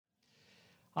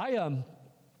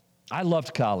I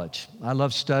loved college. I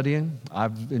loved studying.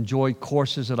 I've enjoyed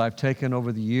courses that I've taken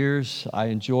over the years. I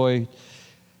enjoy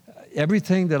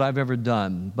everything that I've ever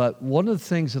done. But one of the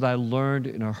things that I learned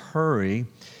in a hurry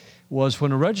was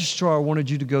when a registrar wanted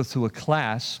you to go through a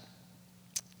class,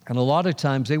 and a lot of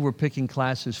times they were picking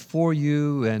classes for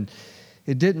you, and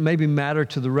it didn't maybe matter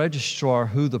to the registrar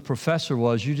who the professor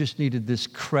was. You just needed this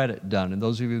credit done. And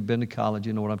those of you who've been to college,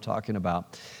 you know what I'm talking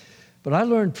about. But I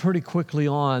learned pretty quickly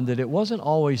on that it wasn't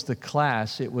always the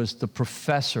class, it was the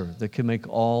professor that could make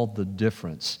all the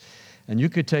difference. And you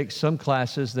could take some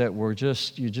classes that were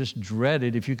you just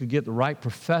dreaded. If you could get the right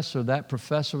professor, that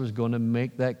professor was going to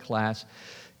make that class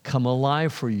come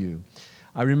alive for you.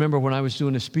 I remember when I was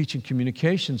doing a speech and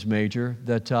communications major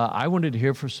that I wanted to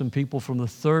hear from some people from the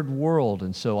third world.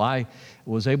 And so I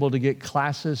was able to get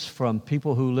classes from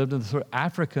people who lived in the third.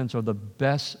 Africans are the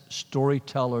best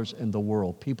storytellers in the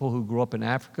world. People who grew up in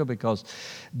Africa because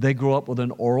they grew up with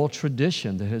an oral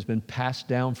tradition that has been passed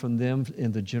down from them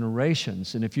in the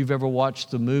generations. And if you've ever watched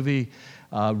the movie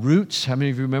Roots, how many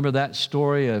of you remember that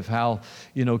story of how,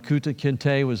 Kunta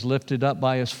Kinte was lifted up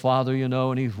by his father,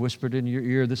 and he whispered in your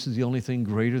ear, this is the only thing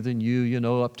greater than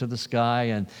you, up to the sky.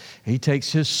 And he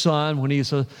takes his son when he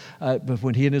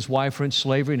and his wife are in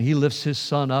slavery, and he lifts his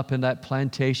son up in that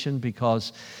plantation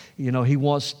because, he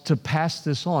wants to pass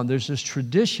this on. There's this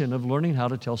tradition of learning how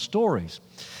to tell stories.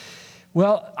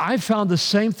 Well, I found the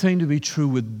same thing to be true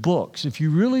with books. If you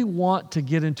really want to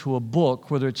get into a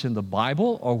book, whether it's in the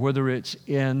Bible or whether it's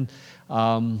in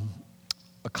a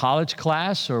college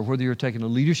class or whether you're taking a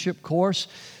leadership course,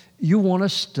 you want to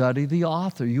study the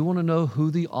author. You want to know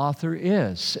who the author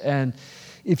is. And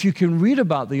if you can read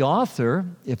about the author,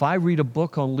 if I read a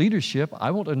book on leadership,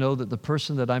 I want to know that the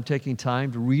person that I'm taking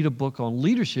time to read a book on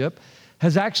leadership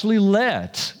has actually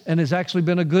led and has actually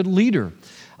been a good leader.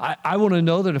 I want to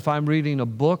know that if I'm reading a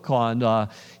book on,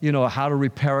 how to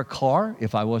repair a car,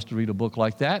 if I was to read a book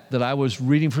like that I was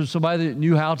reading from somebody that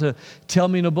knew how to tell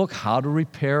me in a book how to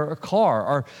repair a car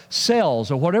or sales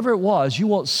or whatever it was. You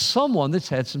want someone that's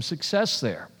had some success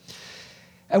there.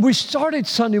 And we started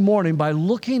Sunday morning by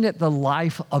looking at the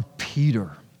life of Peter.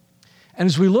 And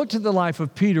as we looked at the life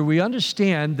of Peter, we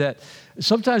understand that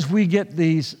sometimes we get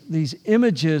these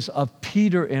images of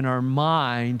Peter in our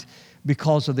mind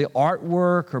because of the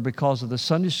artwork or because of the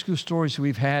Sunday school stories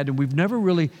we've had, and we've never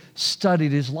really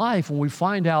studied his life. And we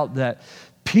find out that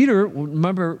Peter,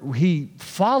 remember, he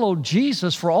followed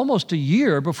Jesus for almost a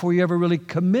year before he ever really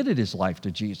committed his life to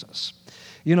Jesus.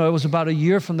 It was about a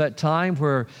year from that time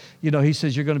where, he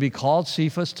says, you're going to be called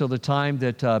Cephas, till the time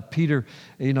that Peter,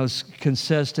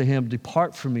 says to him,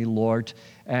 depart from me, Lord.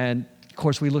 And of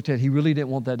course, we looked at, he really didn't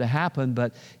want that to happen,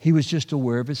 but he was just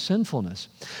aware of his sinfulness.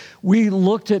 We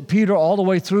looked at Peter all the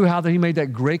way through how that he made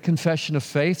that great confession of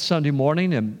faith Sunday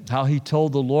morning and how he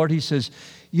told the Lord, he says,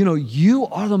 you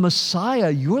are the Messiah.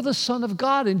 You're the Son of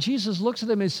God. And Jesus looks at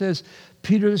him and says,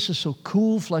 Peter, this is so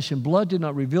cool. Flesh and blood did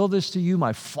not reveal this to you.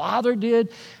 My Father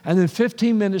did. And then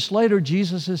 15 minutes later,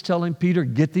 Jesus is telling Peter,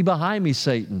 get thee behind me,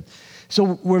 Satan.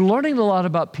 So we're learning a lot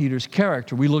about Peter's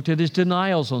character. We looked at his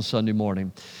denials on Sunday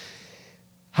morning.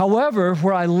 However,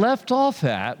 where I left off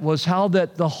at was how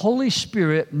that the Holy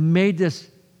Spirit made this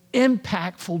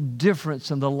impactful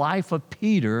difference in the life of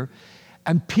Peter,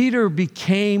 and Peter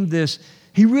became this,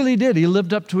 he really did. He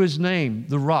lived up to his name,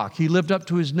 the rock. He lived up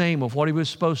to his name of what he was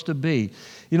supposed to be.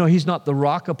 He's not the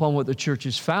rock upon what the church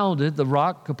is founded. The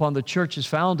rock upon the church's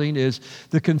founding is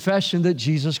the confession that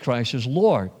Jesus Christ is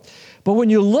Lord. But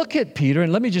when you look at Peter,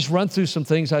 and let me just run through some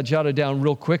things I jotted down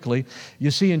real quickly.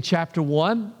 You see in chapter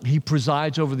 1, he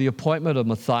presides over the appointment of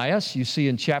Matthias. You see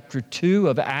in chapter 2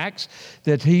 of Acts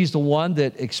that he's the one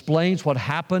that explains what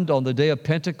happened on the day of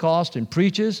Pentecost and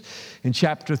preaches. In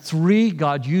chapter 3,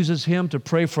 God uses him to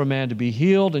pray for a man to be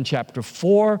healed. In chapter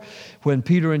 4, when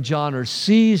Peter and John are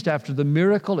seized after the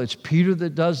miracle, it's Peter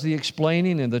that does the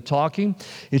explaining and the talking.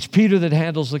 It's Peter that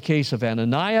handles the case of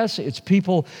Ananias. It's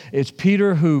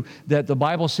Peter who that the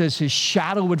Bible says his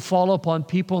shadow would fall upon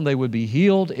people and they would be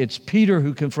healed. It's Peter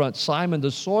who confronts Simon the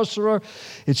sorcerer.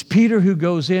 It's Peter who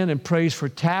goes in and prays for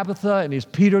Tabitha, and it's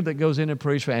Peter that goes in and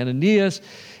prays for Ananias.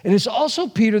 And it's also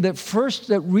Peter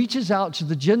that reaches out to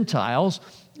the Gentiles,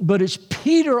 but it's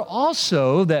Peter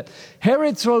also that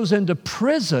Herod throws into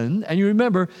prison. And you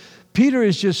remember, Peter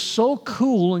is just so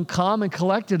cool and calm and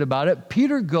collected about it.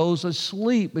 Peter goes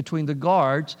asleep between the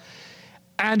guards,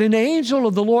 and an angel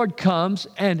of the Lord comes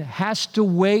and has to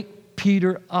wake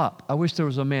Peter up. I wish there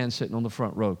was a man sitting on the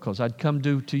front row, because I'd come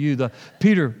to you.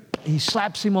 Peter, he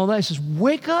slaps him on that. He says,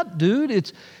 wake up,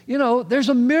 dude. There's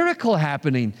a miracle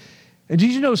happening. And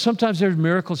did you know sometimes there's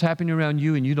miracles happening around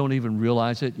you and you don't even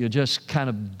realize it? You're just kind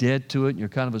of dead to it and you're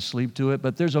kind of asleep to it.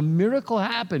 But there's a miracle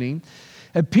happening.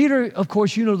 And Peter, of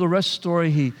course, you know the rest of the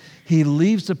story. He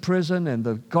leaves the prison and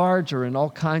the guards are in all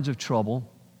kinds of trouble.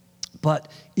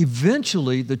 But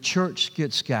eventually the church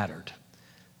gets scattered.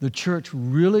 The church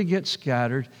really gets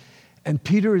scattered. And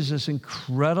Peter is this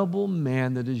incredible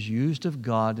man that is used of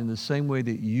God in the same way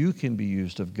that you can be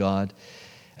used of God.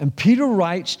 And Peter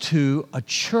writes to a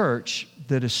church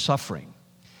that is suffering.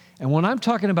 And when I'm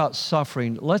talking about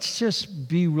suffering, let's just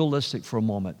be realistic for a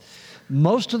moment.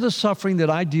 Most of the suffering that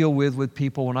I deal with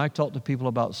people, when I talk to people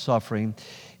about suffering,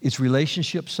 it's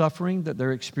relationship suffering that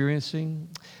they're experiencing.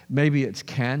 Maybe it's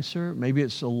cancer. Maybe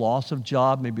it's a loss of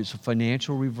job. Maybe it's a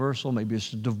financial reversal. Maybe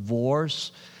it's a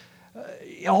divorce.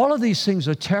 All of these things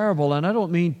are terrible, and I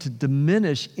don't mean to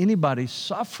diminish anybody's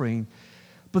suffering,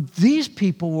 but these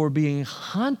people were being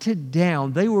hunted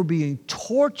down. They were being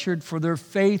tortured for their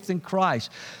faith in Christ.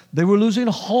 They were losing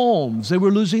homes. They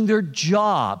were losing their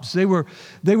jobs. They were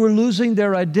losing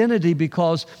their identity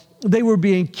because they were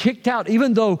being kicked out.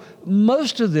 Even though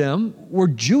most of them were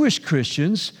Jewish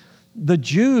Christians, the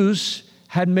Jews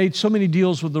had made so many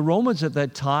deals with the Romans at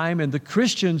that time, and the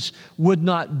Christians would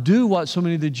not do what so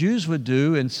many of the Jews would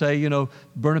do and say,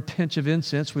 burn a pinch of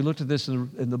incense. We looked at this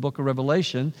in the book of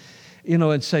Revelation.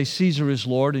 And say Caesar is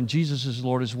Lord and Jesus is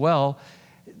Lord as well.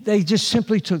 They just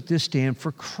simply took this stand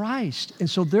for Christ. And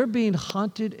so they're being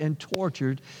hunted and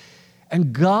tortured.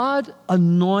 And God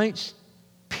anoints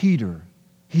Peter.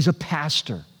 He's a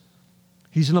pastor.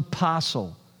 He's an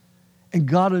apostle. And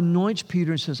God anoints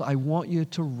Peter and says, I want you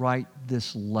to write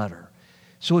this letter.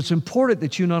 So it's important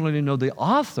that you not only know the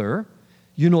author,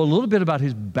 you know a little bit about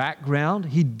his background.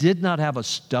 He did not have a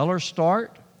stellar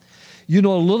start. You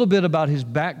know a little bit about his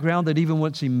background, that even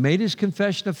once he made his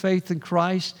confession of faith in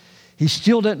Christ, he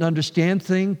still didn't understand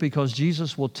things, because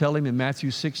Jesus will tell him in Matthew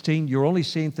 16, you're only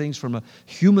seeing things from a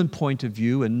human point of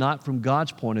view and not from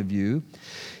God's point of view.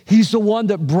 He's the one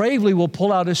that bravely will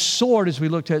pull out his sword, as we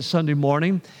looked at Sunday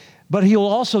morning, but he'll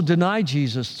also deny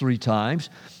Jesus 3 times.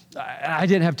 I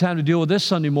didn't have time to deal with this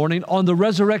Sunday morning. On the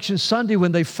Resurrection Sunday,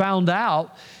 when they found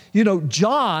out,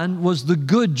 John was the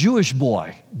good Jewish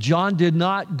boy. John did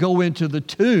not go into the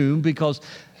tomb because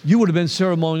you would have been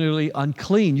ceremonially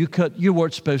unclean. You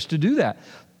weren't supposed to do that.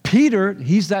 Peter,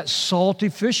 he's that salty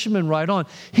fisherman right on.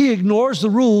 He ignores the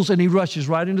rules and he rushes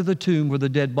right into the tomb where the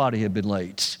dead body had been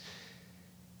laid.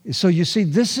 So you see,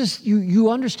 this is, you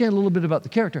understand a little bit about the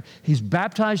character. He's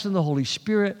baptized in the Holy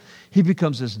Spirit. He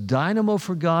becomes this dynamo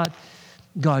for God.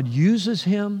 God uses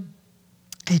him.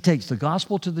 He takes the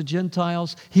gospel to the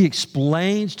Gentiles. He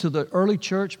explains to the early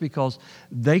church, because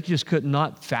they just could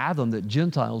not fathom that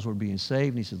Gentiles were being saved.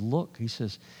 And he said, look, he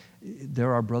says,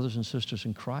 there are brothers and sisters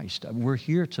in Christ. We're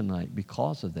here tonight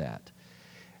because of that.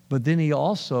 But then he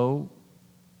also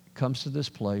comes to this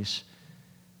place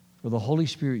where the Holy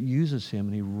Spirit uses him,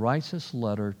 and he writes this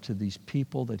letter to these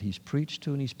people that he's preached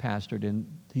to and he's pastored. And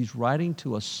he's writing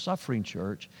to a suffering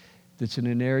church that's in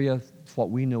an area of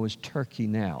what we know as Turkey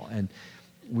now. And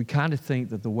we kind of think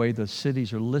that the way the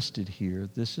cities are listed here,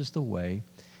 this is the way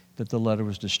that the letter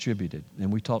was distributed.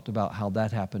 And we talked about how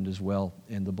that happened as well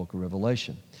in the book of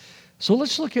Revelation. So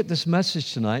let's look at this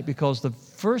message tonight, because the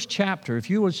first chapter,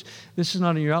 this is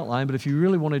not in your outline, but if you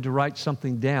really wanted to write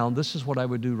something down, this is what I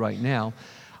would do right now.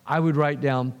 I would write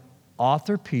down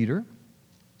author Peter.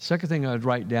 Second thing I would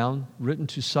write down, written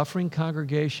to suffering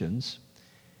congregations.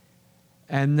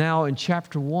 And now in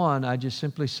chapter 1, I just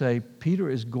simply say, Peter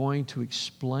is going to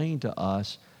explain to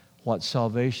us what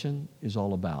salvation is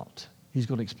all about. He's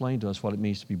going to explain to us what it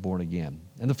means to be born again.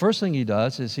 And the first thing he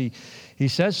does is he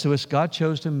says to us, God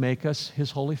chose to make us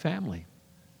his holy family.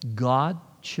 God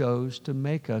chose to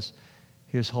make us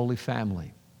his holy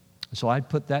family. So I'd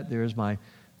put that there as my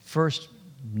first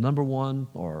number 1,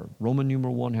 or Roman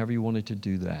numeral 1, however you wanted to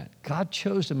do that. God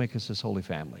chose to make us his holy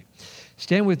family.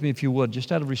 Stand with me if you would,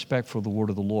 just out of respect for the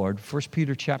word of the Lord. 1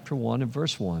 Peter chapter 1 and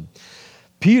verse 1.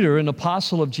 Peter, an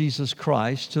apostle of Jesus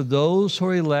Christ, to those who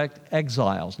are elect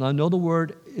exiles. Now I know the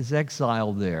word is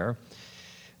exile there,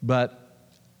 but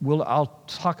I'll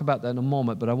talk about that in a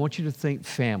moment, but I want you to think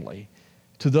family.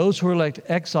 To those who are elect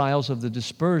exiles of the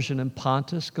dispersion in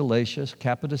Pontus, Galatia,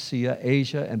 Cappadocia,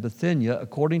 Asia, and Bithynia,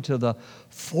 according to the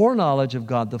foreknowledge of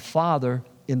God the Father,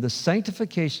 in the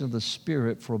sanctification of the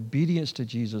Spirit, for obedience to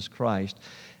Jesus Christ,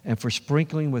 and for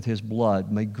sprinkling with his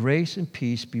blood, may grace and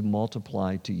peace be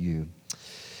multiplied to you.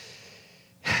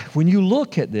 When you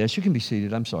look at this, you can be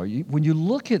seated, I'm sorry. When you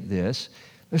look at this,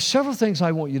 there's several things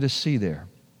I want you to see there.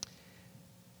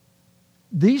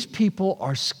 These people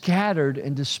are scattered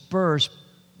and dispersed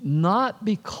not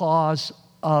because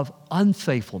of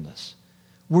unfaithfulness.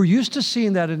 We're used to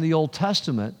seeing that in the Old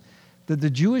Testament, that the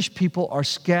Jewish people are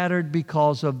scattered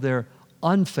because of their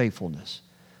unfaithfulness.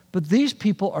 But these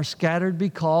people are scattered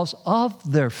because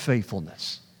of their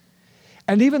faithfulness.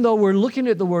 And even though we're looking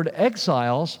at the word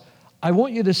exiles, I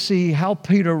want you to see how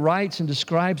Peter writes and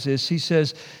describes this. He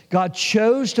says, God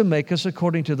chose to make us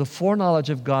according to the foreknowledge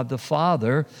of God the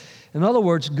Father. In other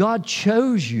words, God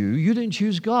chose you. You didn't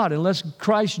choose God. Unless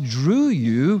Christ drew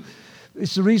you,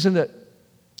 it's the reason that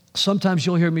sometimes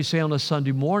you'll hear me say on a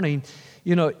Sunday morning,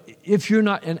 you know, if you're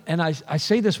not, and I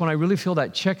say this when I really feel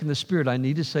that check in the spirit, I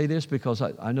need to say this because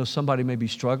I know somebody may be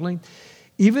struggling.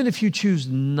 Even if you choose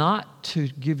not to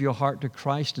give your heart to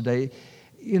Christ today,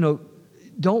 you know,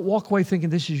 don't walk away thinking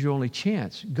this is your only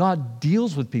chance. God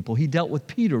deals with people. He dealt with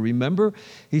Peter, remember?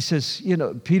 He says, you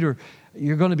know, Peter,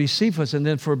 you're going to be Cephas. And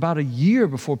then for about a year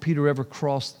before Peter ever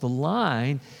crossed the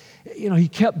line, you know, he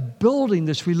kept building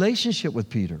this relationship with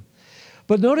Peter.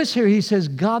 But notice here he says,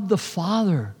 God the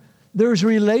Father. There's a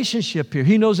relationship here.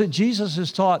 He knows that Jesus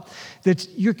has taught that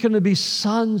you're going to be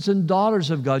sons and daughters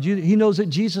of God. He knows that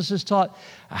Jesus has taught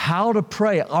how to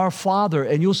pray, our Father,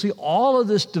 and you'll see all of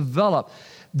this develop.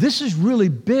 This is really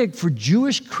big for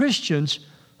Jewish Christians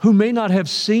who may not have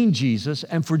seen Jesus,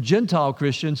 and for Gentile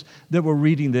Christians that were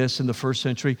reading this in the first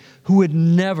century who had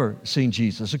never seen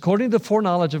Jesus. According to the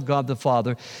foreknowledge of God the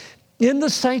Father, in the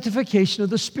sanctification of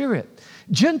the Spirit.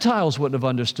 Gentiles wouldn't have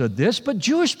understood this, but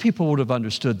Jewish people would have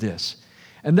understood this.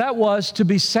 And that was to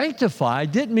be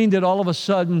sanctified didn't mean that all of a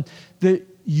sudden that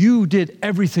you did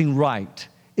everything right.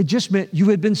 It just meant you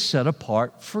had been set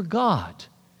apart for God.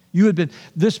 You had been,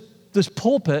 this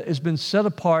pulpit has been set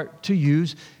apart to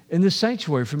use in this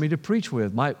sanctuary for me to preach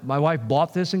with. My wife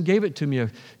bought this and gave it to me a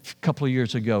couple of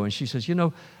years ago. And she says, you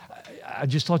know, I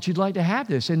just thought you'd like to have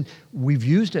this. And we've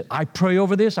used it. I pray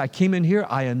over this. I came in here.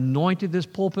 I anointed this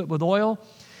pulpit with oil.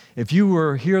 If you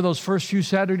were here those first few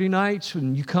Saturday nights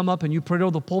and you come up and you prayed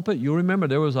over the pulpit, you'll remember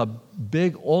there was a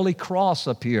big oily cross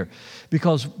up here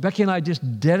because Becky and I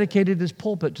just dedicated this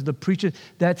pulpit to the preacher.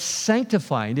 That's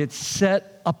sanctifying. It's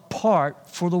set apart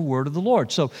for the word of the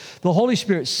Lord. So the Holy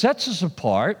Spirit sets us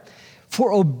apart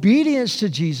for obedience to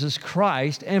Jesus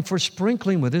Christ and for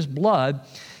sprinkling with His blood.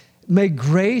 May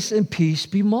grace and peace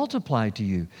be multiplied to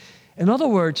you. In other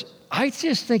words, I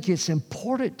just think it's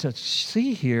important to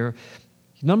see here,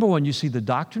 number one, you see the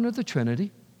doctrine of the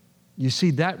Trinity. You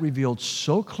see that revealed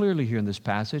so clearly here in this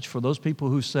passage. For those people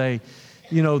who say,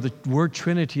 you know, the word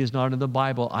Trinity is not in the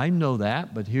Bible, I know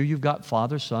that, but here you've got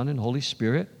Father, Son, and Holy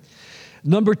Spirit.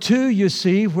 Number two, you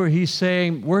see where he's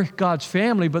saying we're God's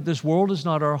family, but this world is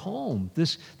not our home.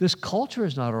 This culture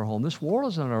is not our home. This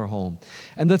world is not our home.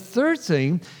 And the third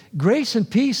thing, grace and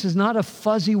peace is not a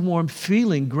fuzzy, warm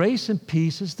feeling. Grace and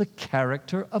peace is the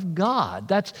character of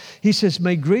God. He says,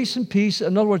 may grace and peace,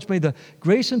 in other words, may the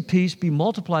grace and peace be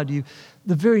multiplied to you.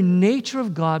 The very nature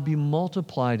of God be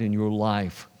multiplied in your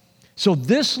life. So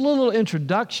this little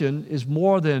introduction is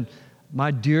more than my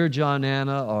dear John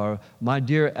Anna or my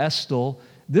dear Estel.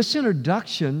 This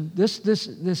introduction,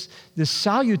 this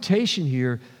salutation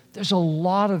here, there's a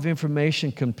lot of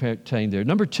information contained there.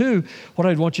 Number two, what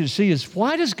I'd want you to see is,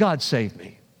 why does God save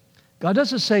me? God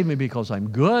doesn't save me because I'm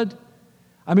good.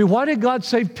 I mean, why did God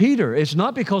save Peter? It's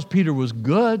not because Peter was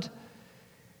good,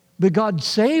 but God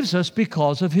saves us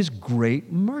because of His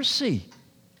great mercy.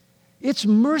 It's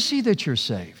mercy that you're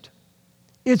saved.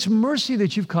 It's mercy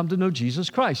that you've come to know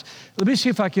Jesus Christ. Let me see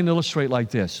if I can illustrate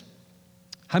like this.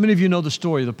 How many of you know the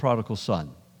story of the prodigal son?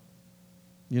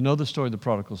 You know the story of the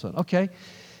prodigal son. Okay.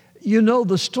 You know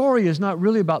the story is not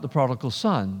really about the prodigal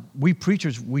son. We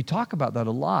preachers, we talk about that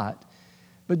a lot.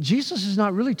 But Jesus is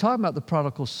not really talking about the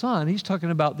prodigal son. He's talking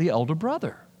about the elder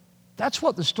brother. That's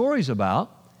what the story's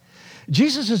about.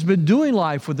 Jesus has been doing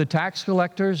life with the tax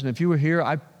collectors, and if you were here,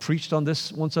 I preached on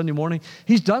this one Sunday morning.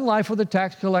 He's done life with the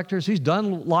tax collectors. He's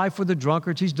done life with the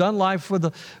drunkards. He's done life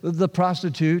with the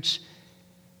prostitutes.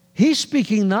 He's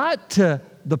speaking not to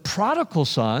the prodigal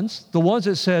sons, the ones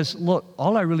that says, look,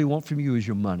 all I really want from you is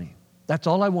your money. That's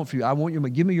all I want from you. I want you to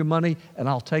give me your money, and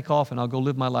I'll take off, and I'll go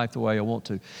live my life the way I want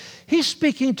to. He's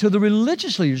speaking to the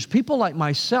religious leaders, people like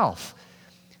myself.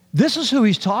 This is who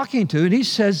he's talking to, and he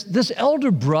says, this elder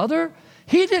brother,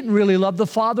 he didn't really love the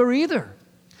father either,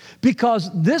 because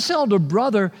this elder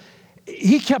brother,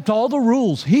 he kept all the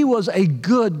rules. He was a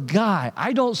good guy.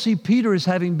 I don't see Peter as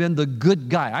having been the good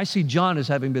guy. I see John as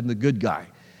having been the good guy,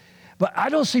 but I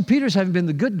don't see Peter as having been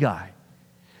the good guy.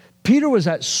 Peter was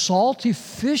that salty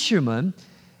fisherman,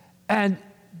 and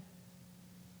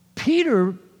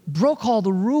Peter broke all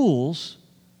the rules,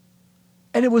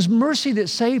 and it was mercy that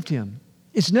saved him.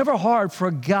 It's never hard for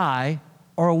a guy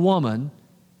or a woman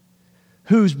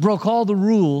who's broke all the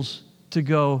rules to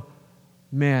go,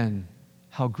 man,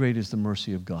 how great is the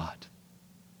mercy of God.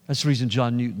 That's the reason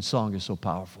John Newton's song is so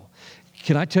powerful.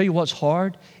 Can I tell you what's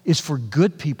hard? It's for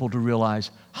good people to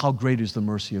realize how great is the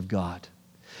mercy of God.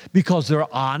 Because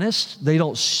they're honest, they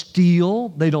don't steal,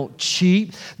 they don't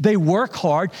cheat, they work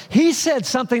hard. He said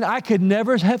something I could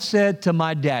never have said to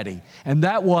my daddy, and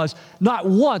that was, not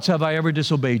once have I ever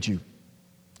disobeyed you.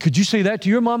 Could you say that to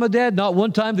your mom and dad? Not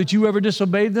one time that you ever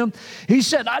disobeyed them? He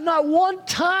said, not one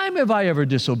time have I ever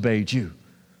disobeyed you.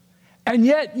 And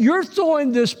yet you're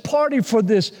throwing this party for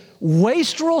this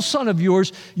wastrel son of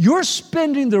yours. You're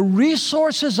spending the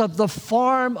resources of the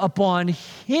farm upon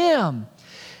him.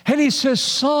 And he says,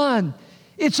 son,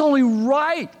 it's only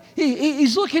right.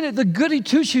 He's looking at the goody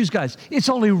two-shoes guys. It's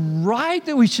only right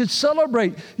that we should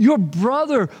celebrate. Your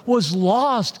brother was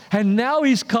lost, and now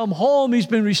he's come home. He's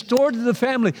been restored to the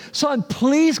family. Son,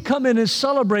 please come in and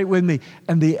celebrate with me.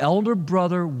 And the elder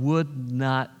brother would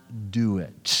not do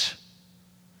it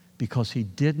because he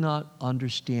did not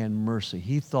understand mercy.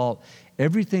 He thought,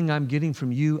 everything I'm getting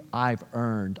from you, I've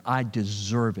earned. I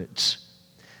deserve it.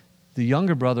 The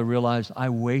younger brother realized, I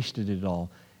wasted it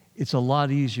all. It's a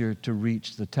lot easier to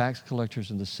reach the tax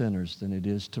collectors and the sinners than it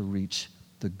is to reach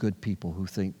the good people who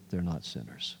think they're not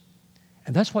sinners.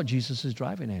 And that's what Jesus is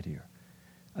driving at here.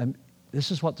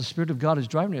 This is what the Spirit of God is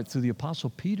driving at through the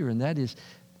Apostle Peter, and that is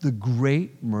the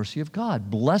great mercy of God.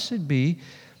 Blessed be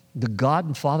the God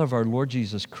and Father of our Lord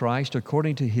Jesus Christ,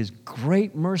 according to his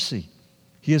great mercy.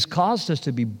 He has caused us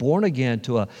to be born again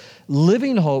to a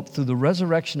living hope through the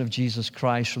resurrection of Jesus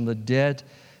Christ from the dead,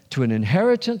 to an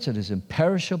inheritance that is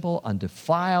imperishable,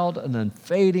 undefiled, and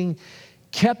unfading,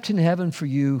 kept in heaven for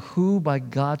you, who by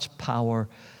God's power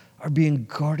are being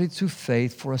guarded through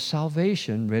faith for a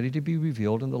salvation ready to be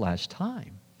revealed in the last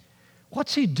time.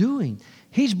 What's he doing?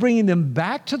 He's bringing them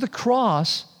back to the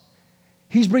cross.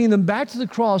 He's bringing them back to the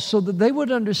cross so that they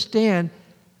would understand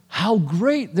how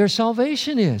great their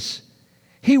salvation is.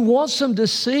 He wants them to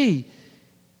see,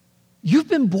 you've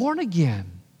been born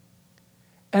again.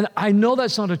 And I know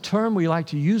that's not a term we like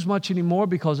to use much anymore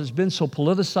because it's been so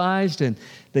politicized, and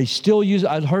they still use it.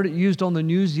 I heard it used on the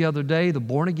news the other day, the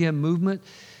born-again movement.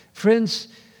 Friends,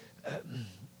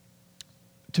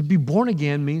 to be born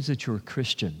again means that you're a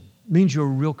Christian, means you're a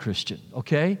real Christian,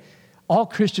 okay? All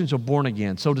Christians are born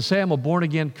again. So to say I'm a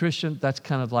born-again Christian, that's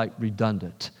kind of like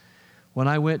redundant. When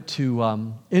I went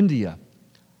to India,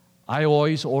 I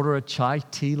always order a chai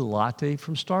tea latte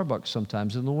from Starbucks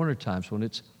sometimes in the winter times when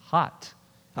it's hot.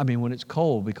 When it's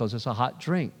cold because it's a hot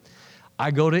drink.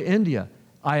 I go to India.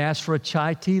 I ask for a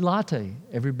chai tea latte.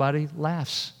 Everybody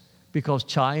laughs because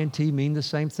chai and tea mean the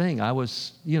same thing. I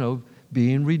was,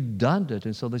 being redundant.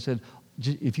 And so they said,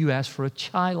 if you ask for a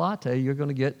chai latte, you're going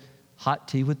to get hot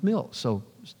tea with milk. So,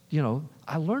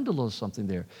 I learned a little something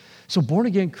there. So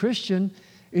born-again Christian,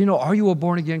 are you a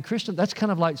born-again Christian? That's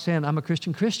kind of like saying, I'm a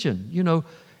Christian.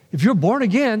 If you're born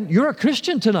again, you're a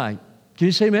Christian tonight. Can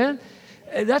you say amen?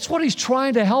 That's what he's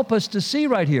trying to help us to see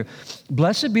right here.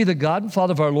 Blessed be the God and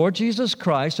Father of our Lord Jesus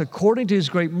Christ. According to his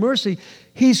great mercy,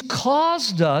 he's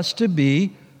caused us to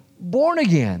be born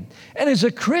again. And as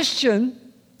a Christian,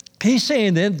 he's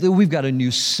saying then that we've got a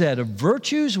new set of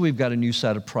virtues. We've got a new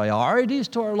set of priorities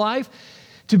to our life.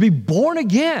 To be born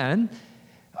again,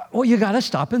 well, you got to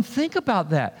stop and think about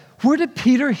that. Where did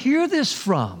Peter hear this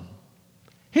from?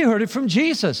 He heard it from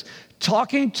Jesus,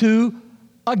 talking to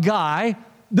a guy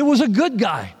that was a good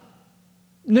guy,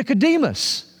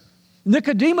 Nicodemus.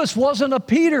 Nicodemus wasn't a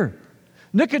Peter.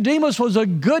 Nicodemus was a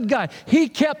good guy. He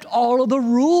kept all of the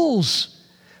rules.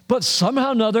 But somehow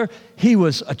or another, he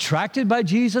was attracted by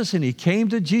Jesus, and he came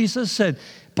to Jesus, and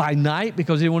by night,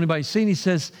 because he didn't want anybody to see, he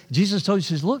says, Jesus told him, he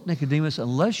says, look, Nicodemus,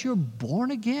 unless you're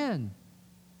born again,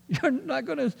 you're not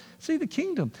going to see the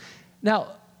kingdom.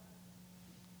 Now,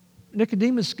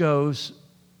 Nicodemus goes,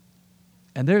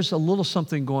 and there's a little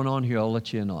something going on here I'll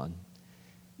let you in on.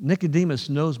 Nicodemus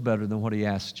knows better than what he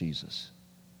asks Jesus.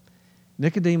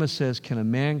 Nicodemus says, can a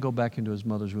man go back into his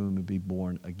mother's womb and be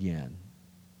born again?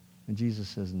 And Jesus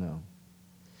says no.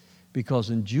 Because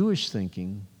in Jewish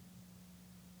thinking,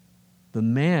 the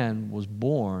man was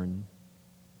born,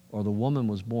 or the woman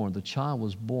was born, the child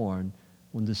was born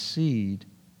when the seed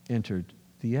entered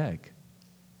the egg.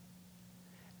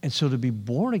 And so to be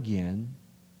born again,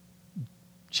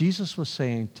 Jesus was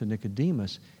saying to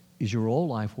Nicodemus, is your old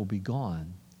life will be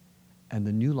gone and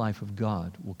the new life of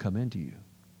God will come into you.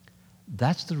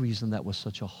 That's the reason that was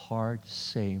such a hard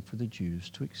saying for the Jews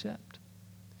to accept.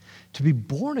 To be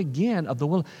born again of the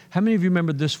will. How many of you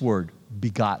remember this word,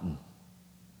 begotten?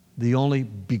 the only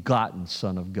begotten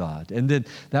Son of God. And then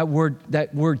that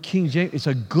word King James, it's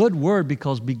a good word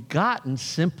because begotten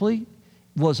simply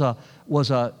was a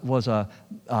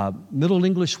Middle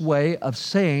English way of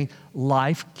saying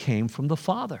life came from the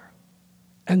Father.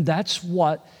 And that's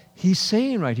what he's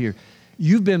saying right here.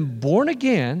 You've been born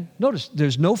again. Notice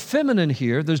there's no feminine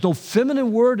here. There's no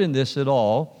feminine word in this at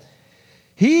all.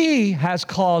 He has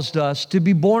caused us to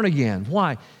be born again.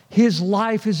 Why? His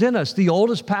life is in us. The old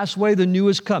has passed away, the new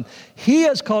has come. He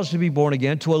has caused us to be born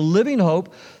again to a living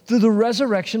hope through the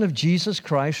resurrection of Jesus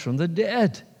Christ from the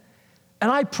dead.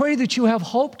 And I pray that you have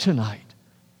hope tonight.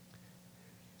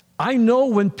 I know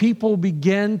when people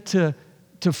begin to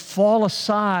fall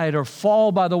aside or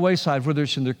fall by the wayside, whether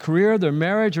it's in their career, their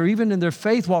marriage, or even in their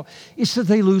faith walk, it's that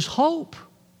they lose hope.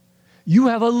 You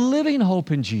have a living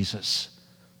hope in Jesus.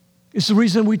 It's the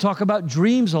reason we talk about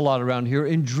dreams a lot around here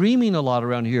and dreaming a lot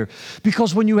around here.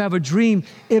 Because when you have a dream,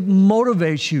 it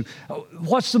motivates you.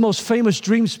 What's the most famous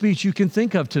dream speech you can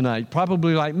think of tonight?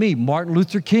 Probably like me, Martin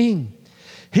Luther King.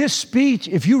 His speech,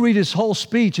 if you read his whole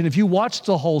speech and if you watch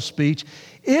the whole speech,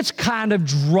 it's kind of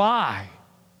dry.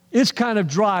 It's kind of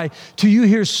dry till you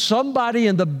hear somebody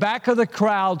in the back of the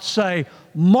crowd say,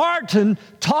 Martin,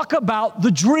 talk about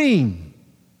the dream.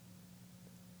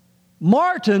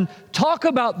 Martin, talk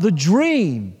about the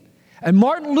dream. And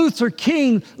Martin Luther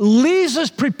King leaves his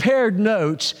prepared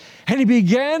notes and he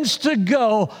begins to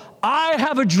go, I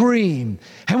have a dream.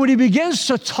 And when he begins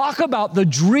to talk about the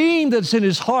dream that's in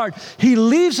his heart, he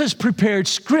leaves his prepared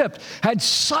script and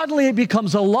suddenly it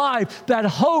becomes alive. That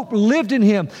hope lived in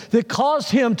him that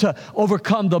caused him to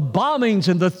overcome the bombings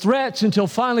and the threats until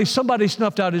finally somebody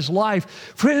snuffed out his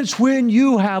life. Friends, when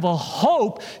you have a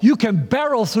hope, you can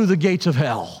barrel through the gates of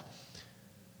hell.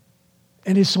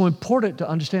 And it's so important to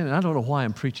understand, and I don't know why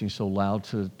I'm preaching so loud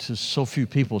to so few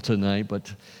people tonight,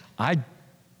 but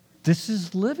this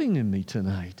is living in me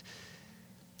tonight.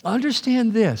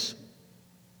 Understand this.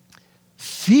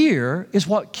 Fear is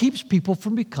what keeps people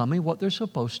from becoming what they're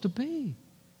supposed to be.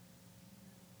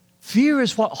 Fear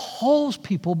is what holds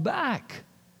people back.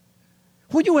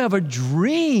 When you have a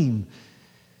dream,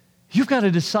 you've got to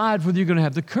decide whether you're going to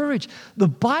have the courage. The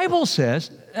Bible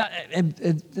says,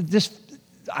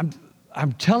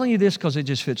 I'm telling you this because it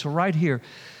just fits right here.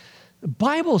 The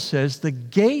Bible says the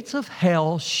gates of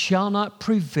hell shall not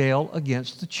prevail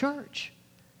against the church.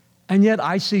 And yet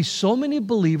I see so many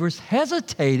believers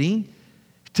hesitating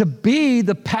to be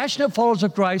the passionate followers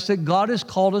of Christ that God has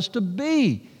called us to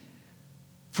be.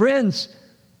 Friends,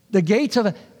 the gates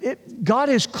of God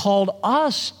has called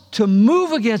us to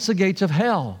move against the gates of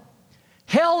hell.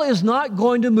 Hell is not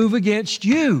going to move against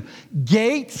you.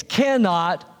 Gates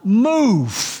cannot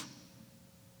move.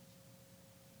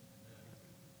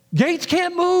 Gates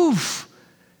can't move.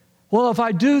 Well, if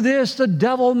I do this, the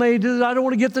devil may do that. I don't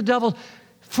want to get the devil.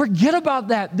 Forget about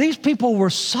that. These people were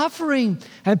suffering.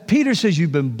 And Peter says,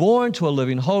 you've been born to a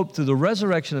living hope through the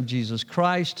resurrection of Jesus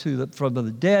Christ from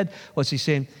the dead. What's he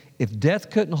saying? If death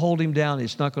couldn't hold him down,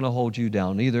 it's not going to hold you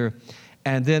down either.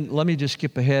 And then let me just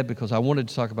skip ahead because I wanted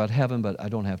to talk about heaven, but I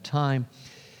don't have time.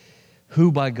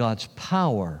 Who by God's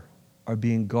power are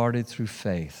being guarded through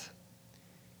faith.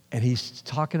 And he's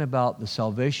talking about the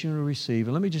salvation we receive.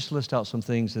 And let me just list out some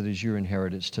things that is your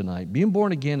inheritance tonight. Being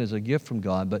born again is a gift from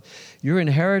God, but your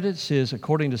inheritance is,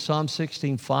 according to Psalm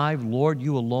 16:5, Lord,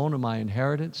 you alone are my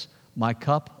inheritance, my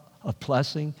cup of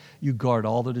blessing. You guard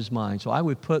all that is mine. So I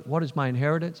would put, what is my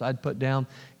inheritance? I'd put down,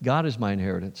 God is my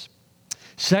inheritance.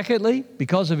 Secondly,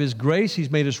 because of his grace,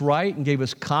 he's made us right and gave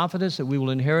us confidence that we will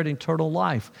inherit eternal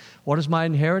life. What is my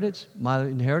inheritance? My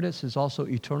inheritance is also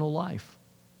eternal life.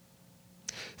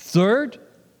 Third,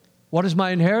 what is my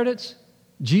inheritance?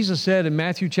 Jesus said in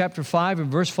Matthew chapter 5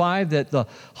 and verse 5 that the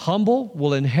humble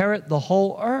will inherit the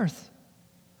whole earth.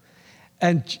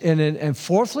 And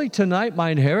fourthly, tonight, my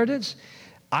inheritance,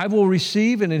 I will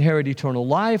receive and inherit eternal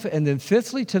life. And then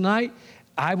fifthly, tonight,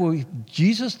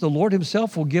 Jesus, the Lord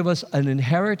himself, will give us an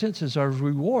inheritance as our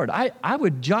reward. I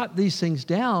would jot these things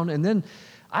down, and then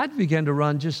I'd begin to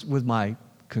run just with my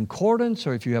concordance,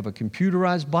 or if you have a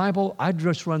computerized Bible, I'd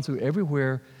just run through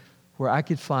everywhere where I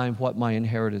could find what my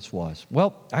inheritance was.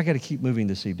 Well, I got to keep moving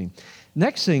this evening.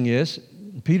 Next thing is,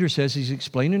 Peter says he's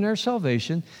explaining our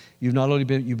salvation. You've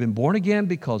been born again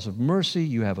because of mercy.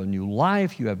 You have a new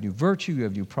life. You have new virtue. You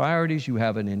have new priorities. You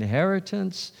have an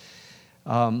inheritance.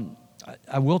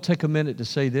 I will take a minute to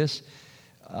say this.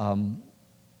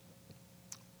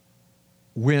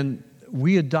 When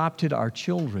we adopted our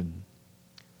children,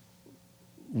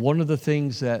 one of the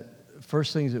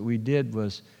first things that we did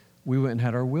was we went and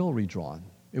had our will redrawn.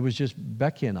 It was just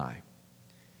Becky and I.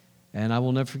 And I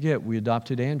will never forget, we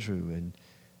adopted Andrew.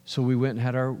 So we went and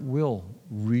had our will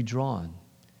redrawn.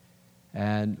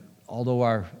 And although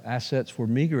our assets were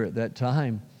meager at that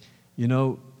time,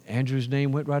 Andrew's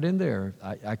name went right in there.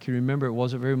 I can remember it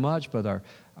wasn't very much, but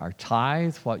our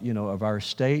tithe, of our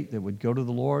estate that would go to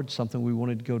the Lord, something we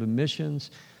wanted to go to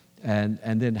missions, and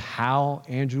then how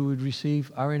Andrew would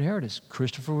receive our inheritance.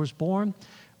 Christopher was born,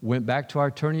 went back to our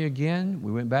attorney again.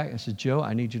 We went back and said, Joe,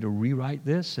 I need you to rewrite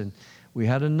this. And we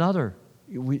had another.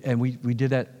 We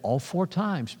did that all 4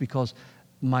 times because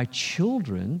my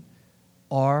children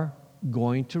are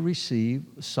going to receive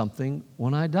something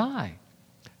when I die.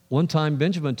 One time,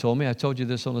 Benjamin told me, I told you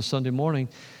this on a Sunday morning,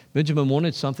 Benjamin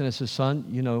wanted something. I said, son,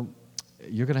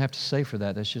 you're going to have to save for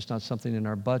that. That's just not something in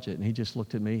our budget. And he just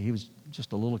looked at me. He was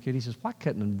just a little kid. He says, why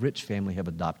couldn't a rich family have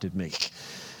adopted me?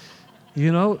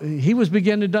 He was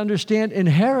beginning to understand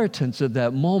inheritance at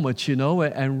that moment,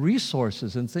 and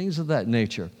resources and things of that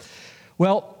nature.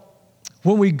 Well,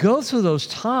 when we go through those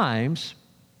times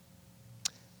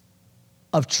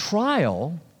of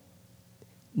trial,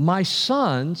 my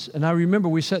sons, and I remember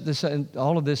we set this, and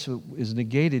all of this is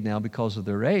negated now because of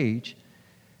their age,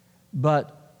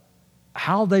 but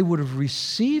how they would have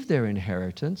received their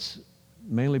inheritance,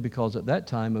 mainly because at that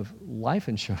time of life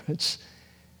insurance,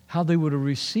 how they would have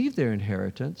received their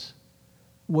inheritance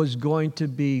was going to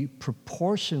be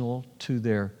proportional to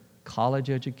their college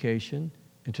education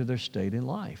and to their state in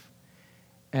life.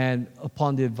 And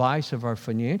upon the advice of our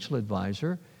financial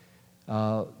advisor,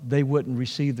 they wouldn't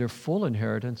receive their full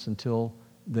inheritance until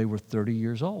they were 30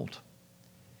 years old.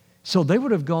 So they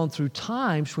would have gone through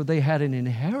times where they had an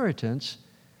inheritance,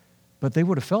 but they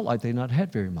would have felt like they not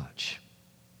had very much.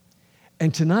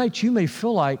 And tonight you may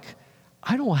feel like,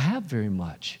 I don't have very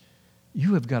much.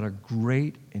 You have got a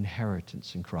great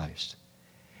inheritance in Christ.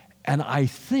 And I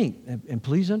think, and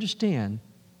please understand,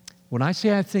 when I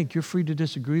say I think, you're free to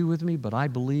disagree with me, but I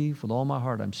believe with all my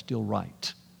heart I'm still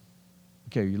right.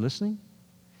 Okay, are you listening?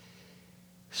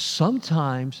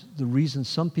 Sometimes the reason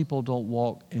some people don't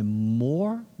walk in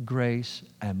more grace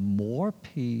and more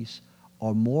peace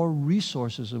or more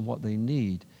resources than what they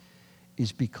need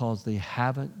is because they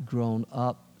haven't grown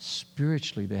up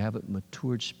spiritually. They haven't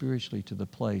matured spiritually to the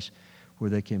place where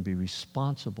they can be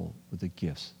responsible with the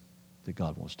gifts that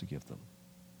God wants to give them.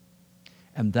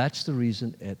 And that's the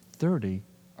reason at 30,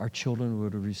 our children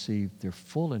would have received their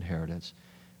full inheritance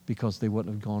because they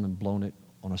wouldn't have gone and blown it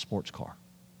on a sports car.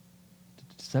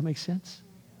 Does that make sense?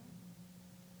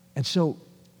 And so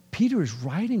Peter is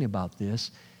writing about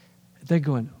this. They're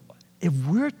going, if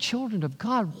we're children of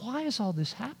God, why is all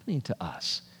this happening to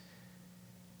us?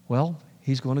 Well,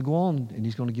 he's going to go on and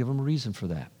he's going to give them a reason for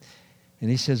that. And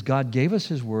he says, God gave us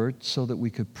his word so that we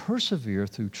could persevere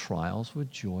through trials with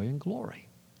joy and glory.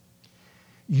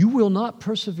 You will not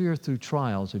persevere through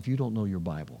trials if you don't know your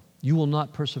Bible. You will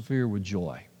not persevere with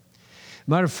joy.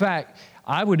 Matter of fact,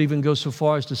 I would even go so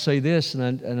far as to say this, and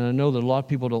I know that a lot of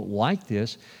people don't like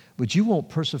this, but you won't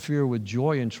persevere with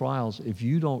joy in trials if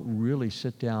you don't really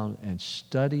sit down and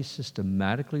study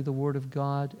systematically the Word of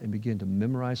God and begin to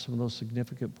memorize some of those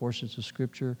significant portions of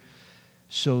Scripture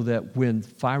so that when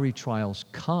fiery trials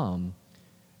come,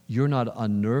 you're not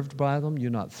unnerved by them,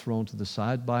 you're not thrown to the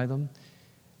side by them.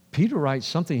 Peter writes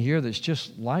something here that's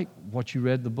just like what you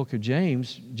read the book of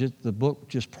James, the book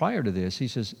just prior to this. He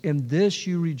says, in this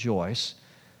you rejoice,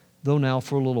 though now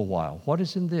for a little while. What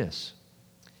is in this?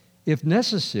 If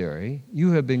necessary,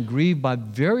 you have been grieved by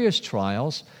various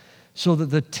trials, so that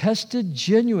the tested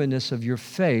genuineness of your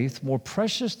faith, more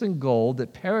precious than gold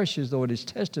that perishes though it is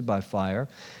tested by fire,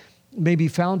 may be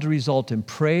found to result in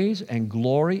praise and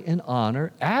glory and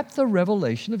honor at the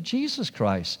revelation of Jesus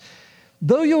Christ.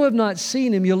 Though you have not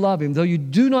seen him, you love him. Though you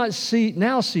do not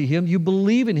now see him, you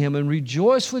believe in him and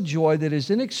rejoice with joy that is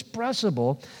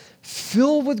inexpressible,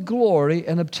 filled with glory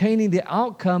and obtaining the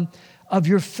outcome of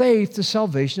your faith, the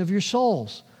salvation of your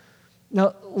souls.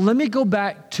 Now, let me go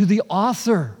back to the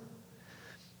author.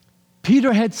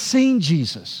 Peter had seen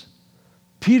Jesus.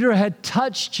 Peter had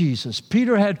touched Jesus.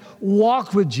 Peter had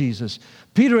walked with Jesus.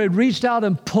 Peter had reached out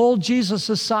and pulled Jesus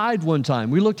aside one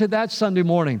time. We looked at that Sunday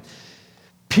morning.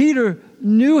 Peter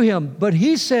knew him, but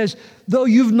he says, though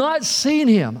you've not seen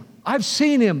him, I've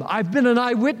seen him. I've been an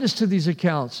eyewitness to these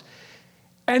accounts.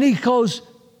 And he goes,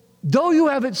 though you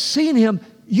haven't seen him,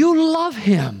 you love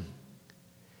him.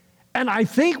 And I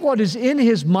think what is in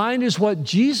his mind is what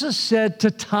Jesus said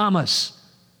to Thomas.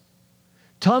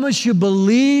 Thomas, you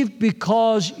believe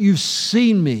because you've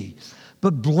seen me,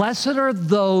 but blessed are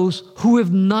those who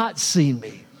have not seen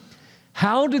me.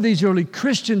 How do these early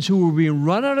Christians who were being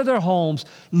run out of their homes,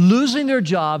 losing their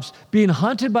jobs, being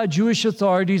hunted by Jewish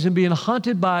authorities and being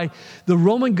hunted by the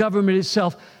Roman government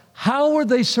itself, How were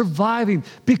they surviving?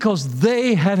 Because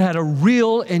they had had a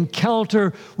real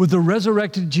encounter with the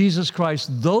resurrected Jesus Christ.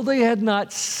 Though they had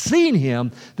not seen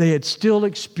him, they had still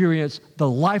experienced the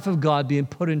life of God being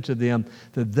put into them,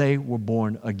 that they were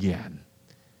born again.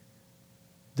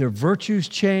 Their virtues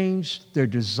changed, their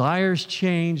desires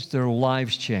changed, their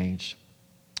lives changed.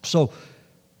 So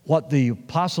what the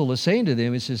apostle is saying to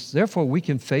them is, therefore we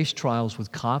can face trials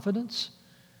with confidence,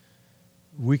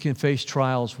 we can face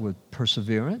trials with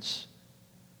perseverance,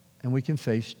 and we can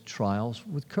face trials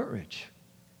with courage.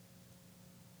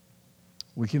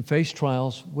 We can face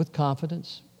trials with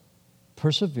confidence,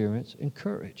 perseverance, and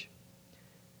courage.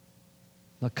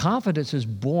 Now, confidence is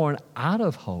born out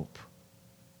of hope.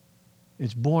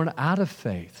 It's born out of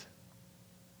faith.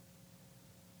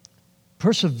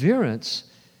 Perseverance,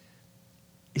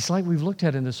 it's like we've looked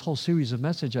at in this whole series of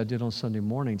message I did on Sunday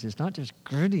mornings. It's not just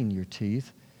gritting your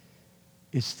teeth.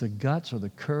 It's the guts or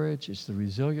the courage. It's the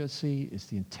resiliency. It's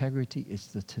the integrity. It's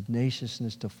the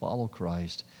tenaciousness to follow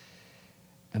Christ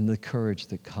and the courage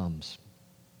that comes.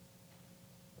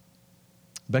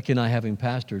 Becky and I, having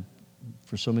pastored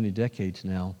for so many decades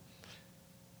now,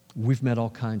 we've met all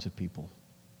kinds of people.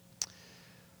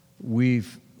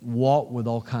 We've walked with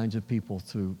all kinds of people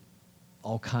through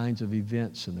all kinds of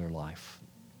events in their life.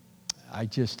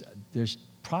 There's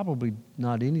probably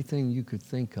not anything you could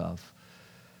think of,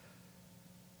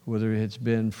 whether it's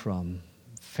been from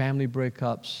family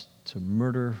breakups to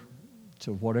murder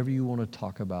to whatever you want to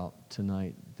talk about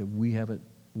tonight, that we haven't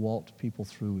walked people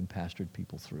through and pastored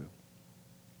people through.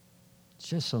 It's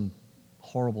just some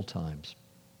horrible times.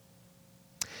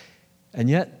 And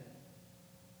yet,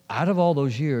 out of all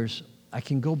those years, I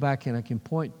can go back and I can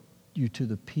point you to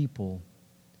the people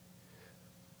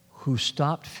who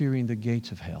stopped fearing the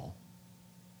gates of hell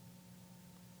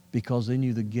because they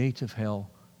knew the gates of hell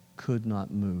could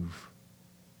not move.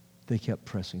 They kept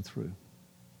pressing through.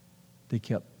 They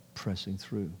kept pressing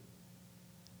through.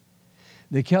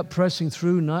 They kept pressing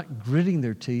through, not gritting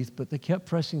their teeth, but they kept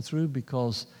pressing through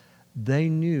because they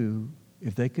knew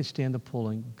if they could stand the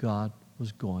pulling, God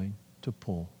was going to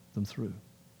pull them through.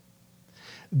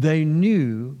 They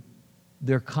knew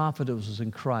their confidence was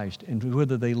in Christ, and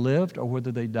whether they lived or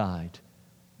whether they died,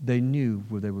 they knew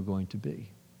where they were going to be.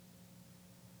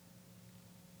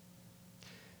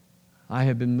 I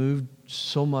have been moved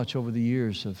so much over the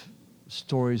years of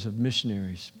stories of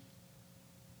missionaries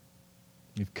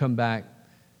who've come back,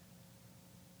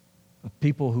 of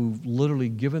people who've literally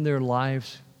given their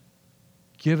lives,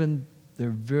 given their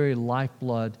very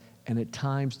lifeblood, and at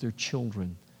times their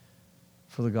children,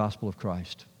 for the gospel of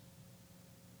Christ.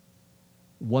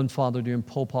 One father during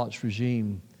Pol Pot's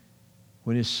regime,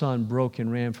 when his son broke and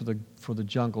ran for the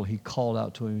jungle, he called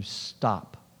out to him,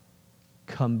 "Stop,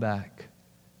 come back,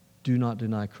 do not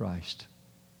deny Christ."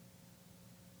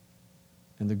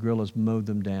 And the guerrillas mowed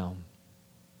them down.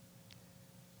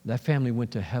 That family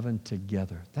went to heaven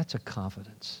together. That's a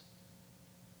confidence.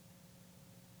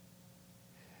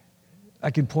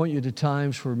 I can point you to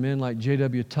times where men like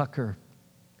J.W. Tucker,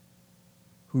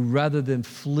 who rather than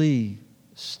flee,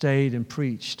 stayed and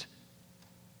preached.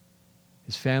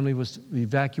 His family was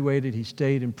evacuated. He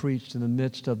stayed and preached in the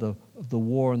midst of the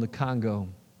war in the Congo.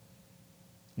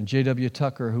 And J.W.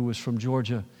 Tucker, who was from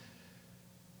Georgia,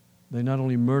 they not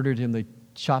only murdered him, they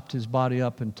chopped his body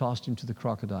up and tossed him to the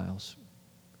crocodiles.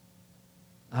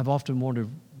 I've often wondered,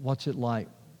 what's it like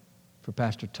for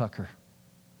Pastor Tucker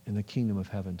in the kingdom of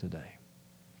heaven today?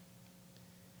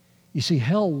 You see,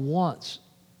 hell wants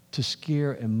to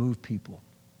scare and move people.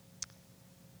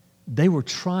 They were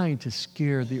trying to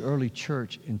scare the early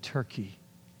church in Turkey.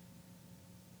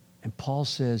 And Paul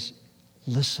says,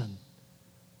 listen,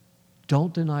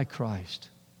 don't deny Christ.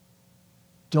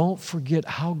 Don't forget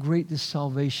how great this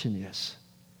salvation is.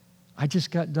 I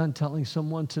just got done telling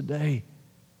someone today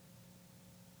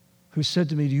who said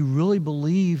to me, do you really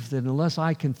believe that unless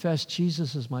I confess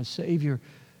Jesus as my Savior,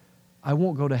 I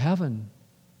won't go to heaven?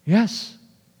 Yes.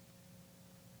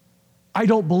 I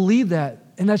don't believe that.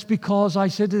 And that's because I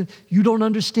said to you don't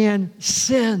understand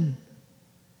sin.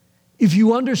 If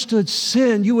you understood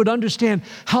sin, you would understand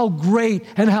how great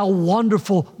and how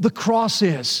wonderful the cross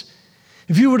is.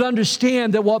 If you would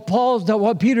understand that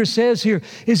what Peter says here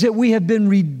is that we have been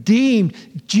redeemed.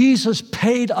 Jesus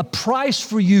paid a price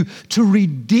for you to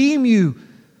redeem you.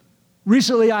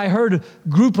 Recently, I heard a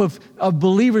group of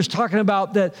believers talking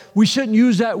about that we shouldn't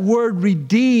use that word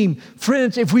redeem.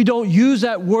 Friends, if we don't use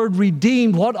that word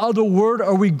redeemed, what other word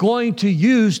are we going to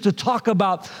use to talk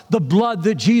about the blood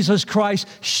that Jesus Christ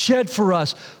shed for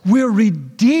us? We're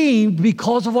redeemed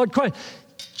because of what Christ...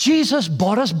 Jesus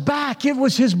bought us back. It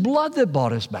was His blood that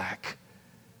bought us back.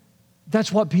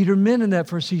 That's what Peter meant in that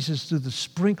verse. He says, through the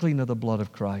sprinkling of the blood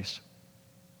of Christ.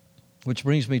 Which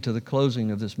brings me to the closing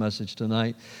of this message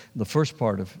tonight. The first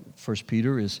part of 1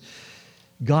 Peter is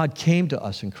God came to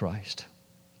us in Christ.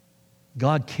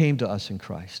 God came to us in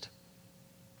Christ.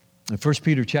 In 1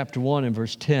 Peter chapter 1 and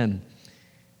verse 10,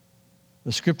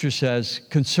 the scripture says,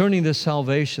 concerning this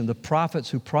salvation, the prophets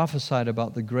who prophesied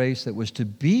about the grace that was to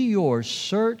be yours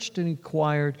searched and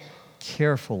inquired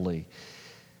carefully.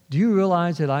 Do you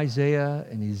realize that Isaiah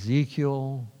and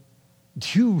Ezekiel,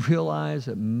 do you realize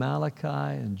that Malachi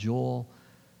and Joel,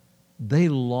 they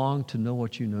long to know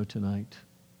what you know tonight?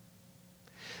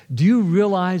 Do you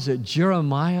realize that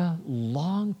Jeremiah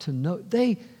longed to know?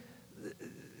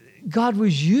 God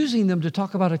was using them to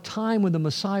talk about a time when the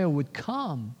Messiah would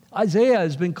come. Isaiah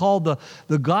has been called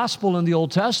the gospel in the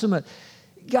Old Testament.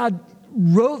 God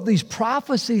wrote these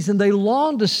prophecies and they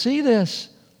longed to see this.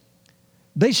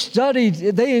 They studied,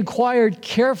 they inquired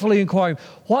carefully, inquiring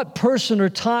what person or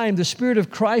time the Spirit of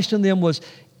Christ in them was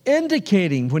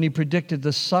indicating when he predicted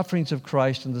the sufferings of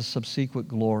Christ and the subsequent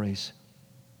glories.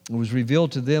 It was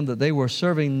revealed to them that they were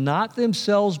serving not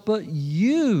themselves but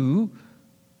you.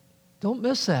 Don't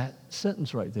miss that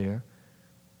sentence right there.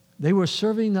 They were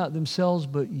serving not themselves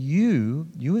but you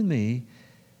and me,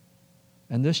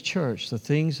 and this church, the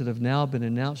things that have now been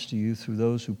announced to you through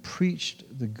those who preached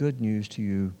the good news to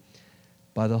you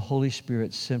by the Holy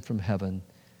Spirit sent from heaven.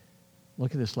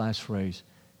 Look at this last phrase.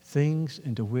 Things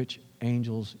into which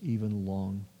angels even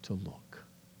long to look.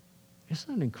 Isn't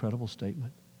that an incredible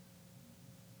statement?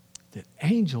 That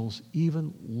angels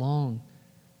even long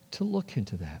to look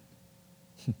into that.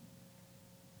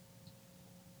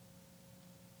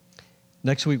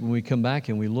 Next week when we come back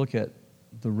and we look at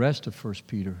the rest of 1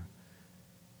 Peter,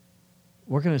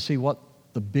 we're going to see what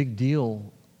the big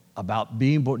deal about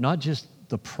being born, not just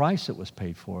the price that was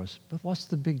paid for us, but what's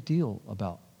the big deal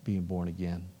about being born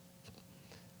again?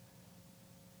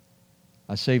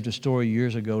 I saved a story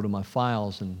years ago to my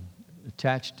files and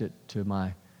attached it to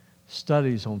my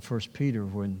studies on 1 Peter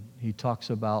when he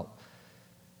talks about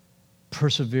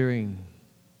persevering.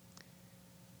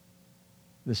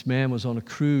 This man was on a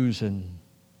cruise and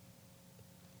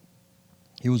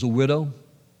he was a widow.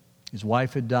 His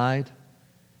wife had died.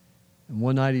 And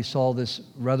one night he saw this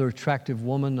rather attractive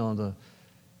woman on the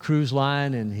cruise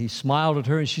line and he smiled at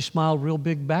her and she smiled real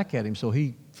big back at him. So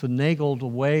he finagled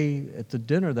away at the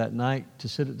dinner that night to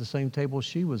sit at the same table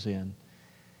she was in.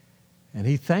 And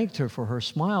he thanked her for her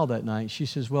smile that night. She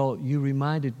says, well, you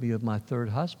reminded me of my third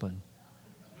husband.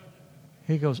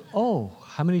 He goes, oh,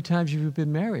 how many times have you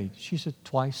been married? She said,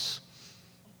 twice.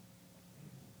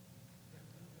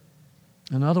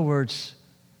 In other words,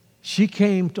 she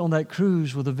came on that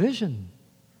cruise with a vision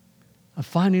of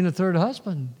finding a third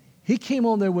husband. He came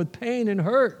on there with pain and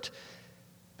hurt,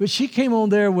 but she came on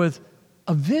there with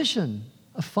a vision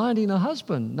of finding a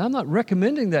husband. Now, I'm not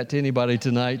recommending that to anybody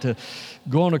tonight to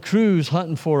go on a cruise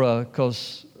hunting for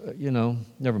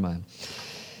never mind.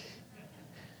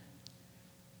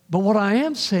 But what I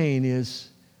am saying is,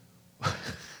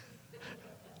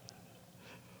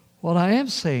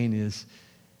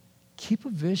 keep a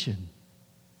vision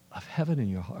of heaven in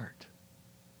your heart.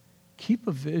 Keep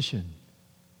a vision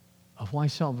of why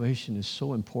salvation is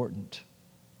so important.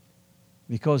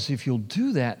 Because if you'll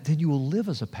do that, then you will live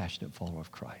as a passionate follower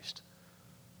of Christ.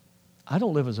 I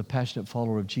don't live as a passionate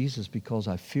follower of Jesus because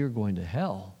I fear going to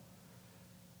hell.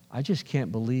 I just can't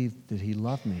believe that he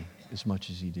loved me as much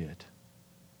as he did.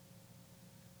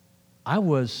 I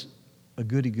was a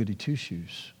goody-goody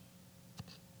two-shoes.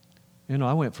 You know,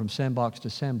 I went from sandbox to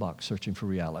sandbox searching for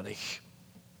reality.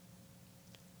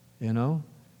 You know,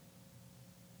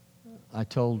 I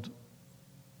told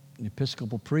an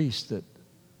Episcopal priest that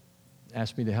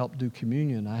asked me to help do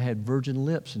communion. I had virgin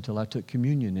lips until I took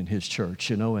communion in his church,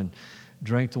 and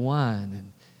drank the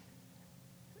wine.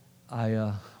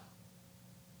 And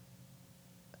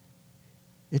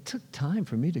it took time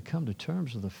for me to come to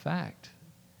terms with the fact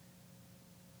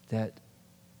that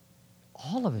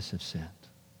all of us have sinned.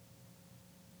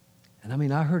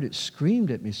 And I heard it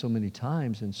screamed at me so many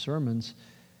times in sermons,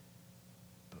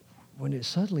 but when it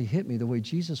suddenly hit me the way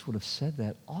Jesus would have said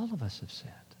that, all of us have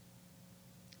sinned.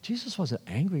 Jesus wasn't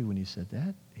angry when he said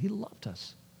that. He loved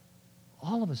us.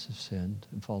 All of us have sinned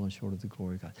and fallen short of the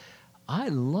glory of God. I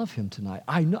love him tonight.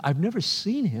 I've never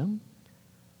seen him,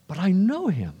 but I know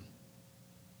him.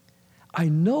 I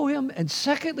know him, and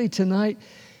secondly tonight,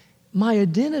 my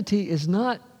identity is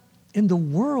not in the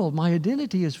world. My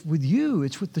identity is with you.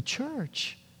 It's with the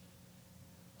church.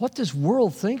 What this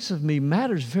world thinks of me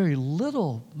matters very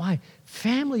little. My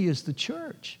family is the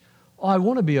church. Oh, I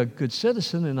want to be a good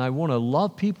citizen and I want to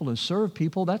love people and serve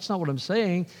people. That's not what I'm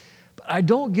saying. But I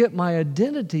don't get my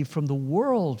identity from the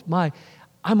world.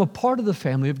 I'm a part of the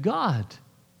family of God.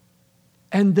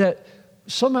 And that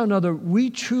somehow or another, we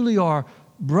truly are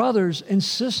brothers and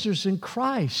sisters in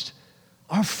Christ.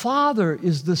 Our Father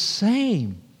is the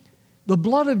same. The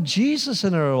blood of Jesus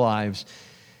in our lives.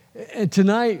 And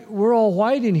tonight, we're all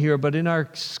white in here, but in our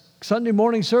Sunday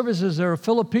morning services, there are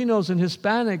Filipinos and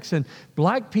Hispanics and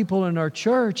black people in our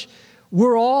church.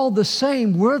 We're all the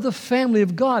same. We're the family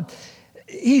of God.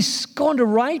 He's going to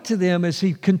write to them as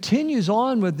he continues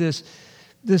on with this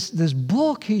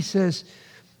book. He says,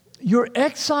 you're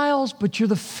exiles, but you're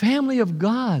the family of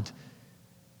God.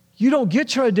 You don't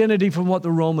get your identity from what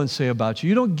the Romans say about you.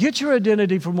 You don't get your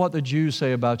identity from what the Jews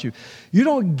say about you. You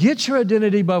don't get your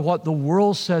identity by what the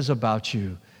world says about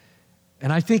you.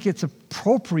 And I think it's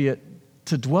appropriate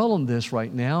to dwell on this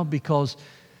right now because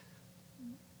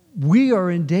we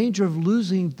are in danger of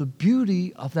losing the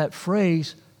beauty of that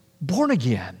phrase, born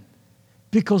again,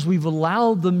 because we've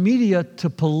allowed the media to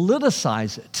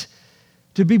politicize it.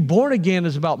 To be born again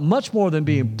is about much more than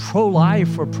being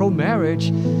pro-life or pro-marriage.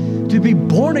 To be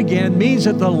born again means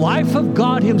that the life of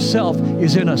God Himself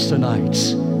is in us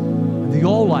tonight. And the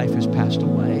old life has passed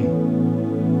away.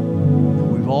 And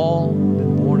we've all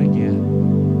been born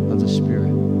again of the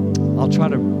Spirit. I'll try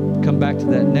to come back to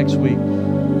that next week.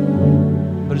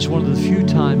 But it's one of the few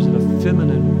times that a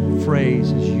feminine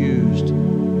phrase is used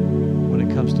when it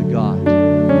comes to God.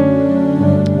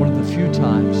 One of the few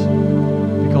times.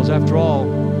 Because after all,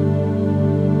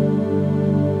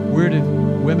 where did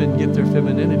women get their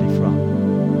femininity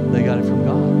from? They got it from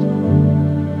God.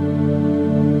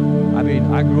 I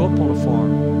mean, I grew up on a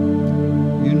farm.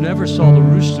 You never saw the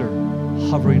rooster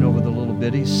hovering over the little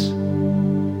biddies.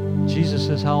 Jesus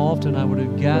says, how often I would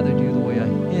have gathered you the way a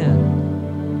hen.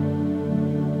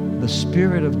 The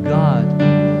Spirit of God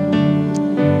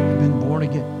had been born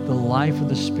again, the life of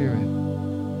the Spirit.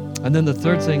 And then the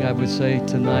third thing I would say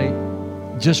tonight,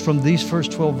 just from these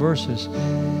first 12 verses,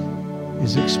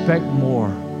 is expect more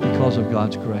because of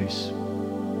God's grace.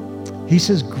 He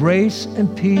says, grace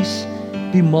and peace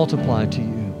be multiplied to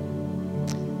you.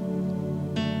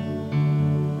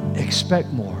 Expect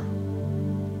more.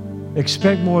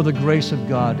 Expect more of the grace of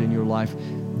God in your life.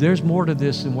 There's more to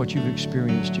this than what you've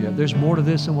experienced yet. There's more to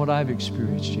this than what I've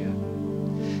experienced yet.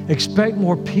 Expect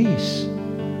more peace.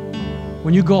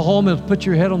 When you go home and put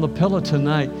your head on the pillow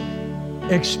tonight,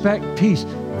 expect peace.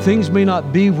 Things may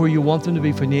not be where you want them to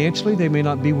be financially. They may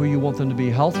not be where you want them to be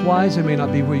health-wise. They may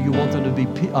not be where you want them to be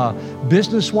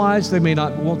business-wise. They may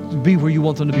not be where you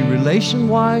want them to be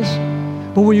relation-wise.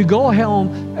 But when you go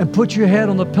home and put your head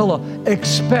on the pillow,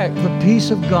 expect the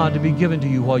peace of God to be given to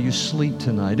you while you sleep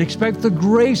tonight. Expect the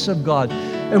grace of God.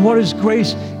 And what is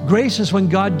grace? Grace is when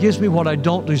God gives me what I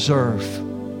don't deserve.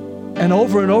 And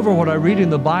over what I read in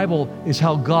the Bible is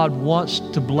how God wants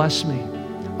to bless me.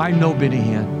 I know Benny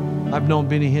Hinn. I've known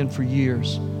Benny Hinn for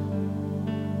years.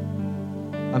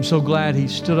 I'm so glad he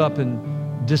stood up and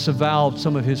disavowed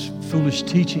some of his foolish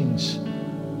teachings.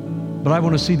 But I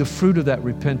want to see the fruit of that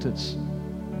repentance.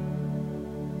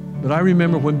 But I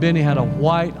remember when Benny had a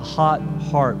white hot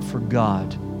heart for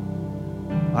God.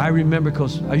 I remember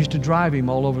because I used to drive him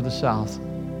all over the South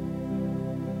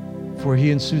before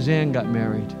he and Suzanne got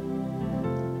married.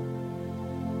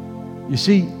 You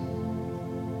see,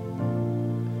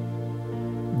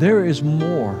 there is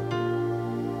more.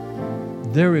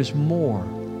 There is more.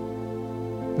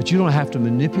 But you don't have to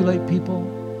manipulate people,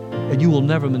 and you will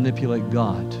never manipulate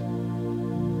God.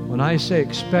 When I say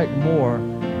expect more,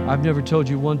 I've never told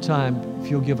you one time, if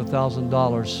you'll give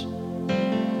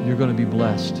 $1,000, you're going to be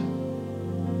blessed.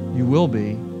 You will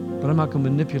be, but I'm not going to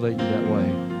manipulate you that way.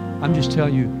 I'm just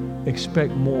telling you,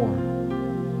 expect more.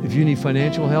 If you need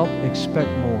financial help, expect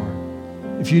more.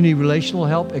 If you need relational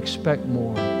help, expect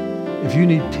more. If you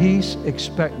need peace,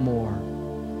 expect more.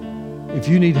 If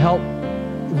you need help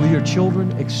with your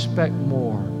children, expect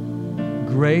more.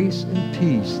 Grace and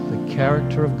peace, the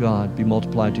character of God, be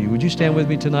multiplied to you. Would you stand with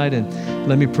me tonight and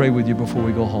let me pray with you before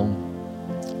we go home?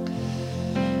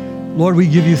 Lord, we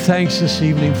give you thanks this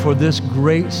evening for this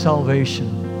great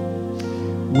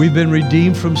salvation. We've been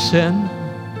redeemed from sin.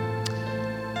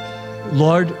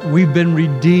 Lord, we've been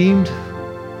redeemed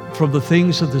from the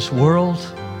things of this world,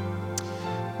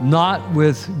 not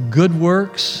with good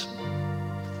works,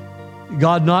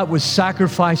 God, not with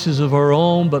sacrifices of our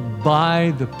own, but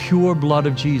by the pure blood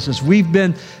of Jesus. We've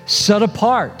been set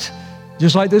apart,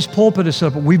 just like this pulpit is set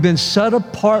apart. We've been set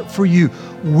apart for you.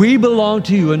 We belong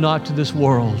to you and not to this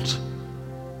world.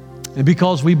 And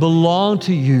because we belong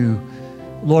to you,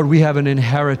 Lord, we have an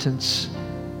inheritance.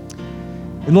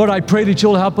 And Lord, I pray that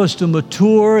you'll help us to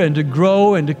mature and to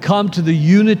grow and to come to the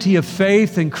unity of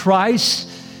faith in Christ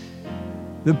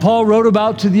that Paul wrote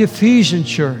about to the Ephesian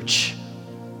church.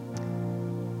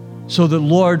 So that,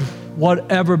 Lord,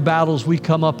 whatever battles we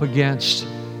come up against,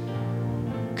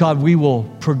 God, we will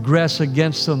progress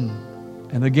against them,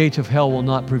 and the gates of hell will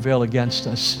not prevail against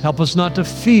us. Help us not to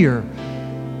fear,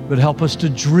 but help us to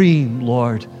dream,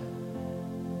 Lord.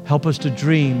 Help us to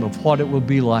dream of what it will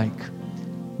be like,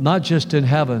 not just in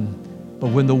heaven, but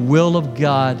when the will of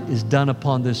God is done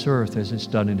upon this earth as it's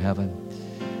done in heaven.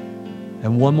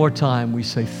 And one more time, we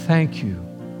say thank you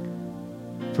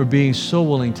for being so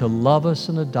willing to love us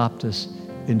and adopt us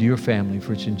into your family.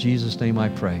 For it's in Jesus' name I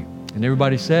pray. And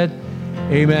everybody said,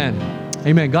 amen.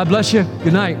 Amen. God bless you.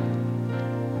 Good night.